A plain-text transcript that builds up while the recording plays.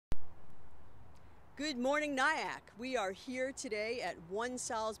Good morning, Nyack. We are here today at 1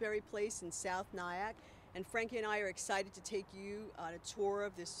 Salisbury Place in South Nyack, and Frankie and I are excited to take you on a tour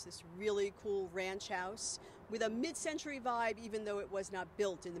of this really cool ranch house with a mid-century vibe, even though it was not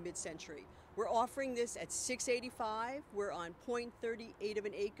built in the mid-century. We're offering this at $685. We're on 0.38 of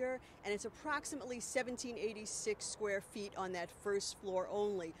an acre, and it's approximately 1,786 square feet on that first floor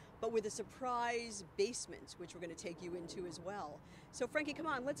only, but with a surprise basement, which we're going to take you into as well. So Frankie, come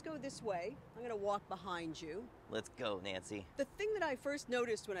on, let's go this way. I'm going to walk behind you. Let's go, Nancy. The thing that I first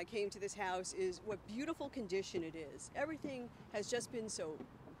noticed when I came to this house is what beautiful condition it is. Everything has just been so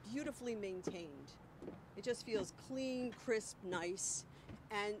beautifully maintained. It just feels clean, crisp, nice.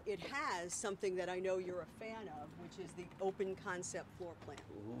 And it has something that I know you're a fan of, which is the open concept floor plan.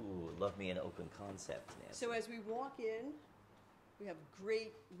 Ooh, love me an open concept, Nancy. So as we walk in, we have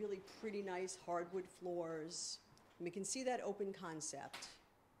great, really pretty nice hardwood floors. And we can see that open concept.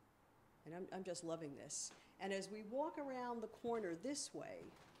 And I'm just loving this. And as we walk around the corner this way,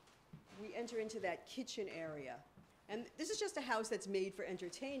 we enter into that kitchen area. And this is just a house that's made for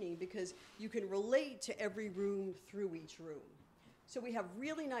entertaining because you can relate to every room through each room. So we have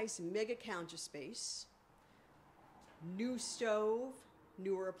really nice mega counter space, new stove,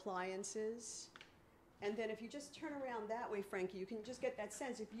 newer appliances. And then if you just turn around that way, Frankie, you can just get that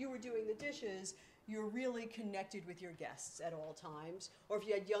sense. If you were doing the dishes, you're really connected with your guests at all times. Or if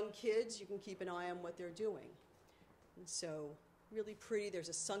you had young kids, you can keep an eye on what they're doing. And so really pretty. There's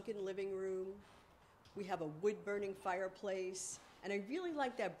a sunken living room. We have a wood-burning fireplace. And I really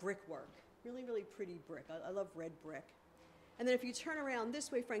like that brickwork. Really, really pretty brick. I love red brick. And then if you turn around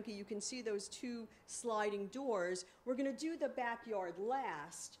this way, Frankie, you can see those two sliding doors. We're going to do the backyard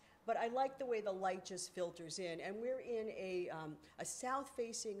last, but I like the way the light just filters in. And we're in a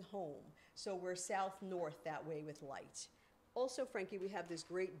south-facing home, so we're south-north that way with light. Also, Frankie, we have this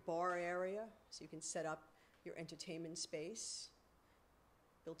great bar area, so you can set up your entertainment space,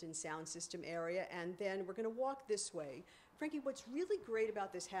 built-in sound system area, and then we're going to walk this way. Frankie, what's really great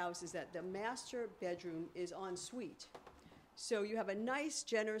about this house is that the master bedroom is en suite. So you have a nice,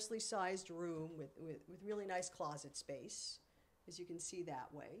 generously sized room with really nice closet space, as you can see that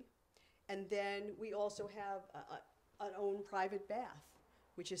way. And then we also have an own private bath,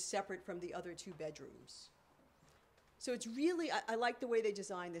 which is separate from the other two bedrooms. So it's really, I like the way they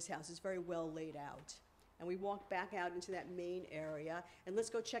designed this house. It's very well laid out. And we walk back out into that main area, and let's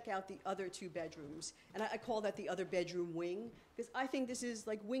go check out the other two bedrooms. And I call that the other bedroom wing, because I think this is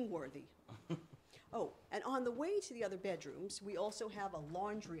like wing-worthy. Oh, and on the way to the other bedrooms, we also have a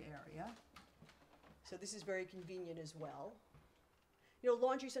laundry area. So this is very convenient as well. You know,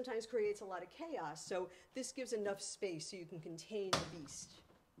 laundry sometimes creates a lot of chaos, so this gives enough space so you can contain the beast,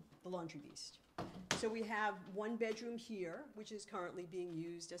 the laundry beast. So we have one bedroom here, which is currently being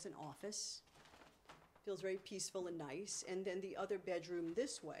used as an office. Feels very peaceful and nice. And then the other bedroom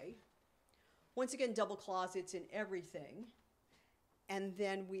this way. Once again, double closets and everything. And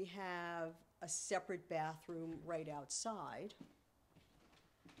then we have a separate bathroom right outside.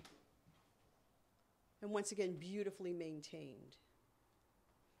 And once again, beautifully maintained.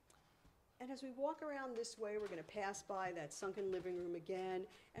 And as we walk around this way, we're going to pass by that sunken living room again.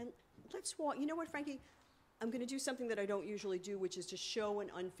 And let's walk. You know what, Frankie? I'm going to do something that I don't usually do, which is to show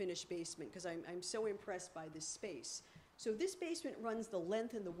an unfinished basement, because I'm so impressed by this space. So this basement runs the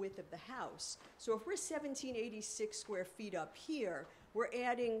length and the width of the house. So if we're 1,786 square feet up here, we're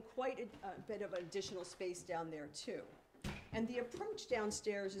adding quite a bit of additional space down there too. And the approach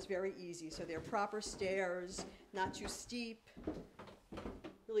downstairs is very easy. So they're proper stairs, not too steep,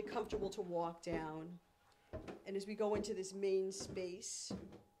 really comfortable to walk down. And as we go into this main space,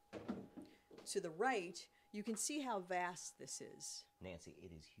 to the right, you can see how vast this is. Nancy,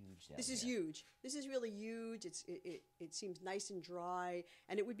 it is huge down This is here. huge. This is really huge. It seems nice and dry,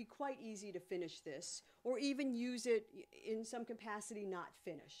 and it would be quite easy to finish this, or even use it in some capacity not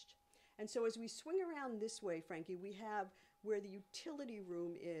finished. And so as we swing around this way, Frankie, we have where the utility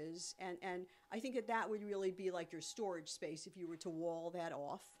room is, and I think that would really be like your storage space if you were to wall that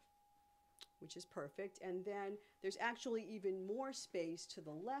off, which is perfect. And then there's actually even more space to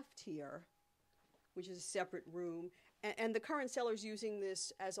the left here, which is a separate room. And the current seller's using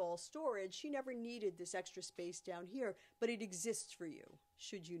this as all storage. She never needed this extra space down here, but it exists for you,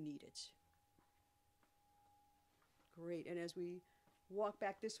 should you need it. Great, and as we walk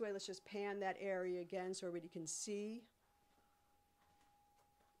back this way, let's just pan that area again so everybody can see.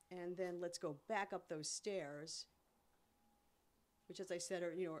 And then let's go back up those stairs, which, as I said,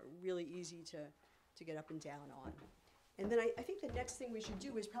 are really easy to get up and down on. And then I think the next thing we should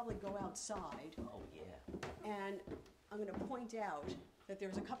do is probably go outside. Oh, yeah. And I'm going to point out that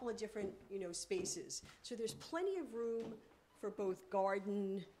there's a couple of different, spaces. So there's plenty of room for both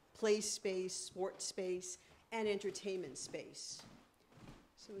garden, play space, sport space, and entertainment space.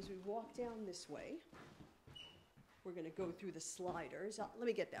 So as we walk down this way, we're going to go through the sliders. Let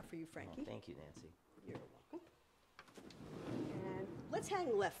me get that for you, Frankie. Oh, thank you, Nancy. You're welcome. And let's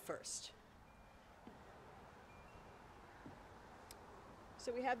hang left first.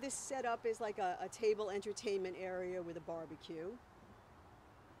 So we have this set up as like a table entertainment area with a barbecue,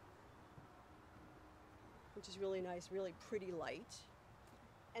 which is really nice, really pretty light.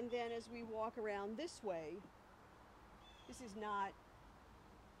 And then as we walk around this way, this is not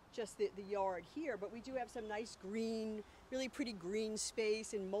just the yard here, but we do have some nice green, really pretty green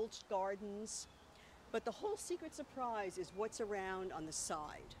space and mulched gardens. But the whole secret surprise is what's around on the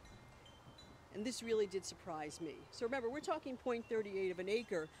side. And this really did surprise me. So remember, we're talking 0.38 of an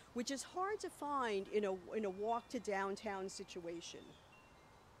acre, which is hard to find in a walk to downtown situation.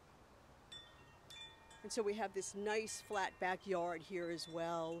 And so we have this nice flat backyard here as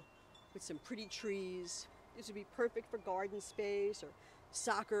well, with some pretty trees. This would be perfect for garden space or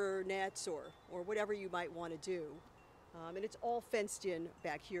soccer nets or whatever you might want to do. And it's all fenced in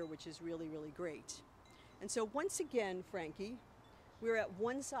back here, which is really, really great. And so once again, Frankie, we're at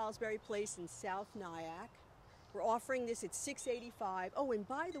 1 Salisbury Place in South Nyack. We're offering this at $6.85. Oh, and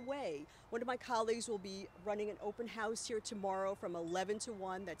by the way, one of my colleagues will be running an open house here tomorrow from 11 to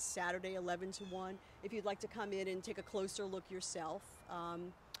 1. That's Saturday, 11 to 1, if you'd like to come in and take a closer look yourself.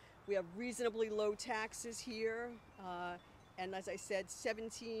 We have reasonably low taxes here. And as I said,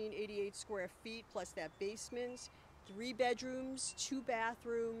 1,788 square feet plus that basement, 3 bedrooms, 2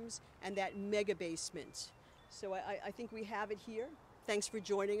 bathrooms, and that mega basement. So I think we have it here. Thanks for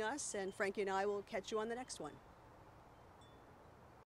joining us, and Frankie and I will catch you on the next one.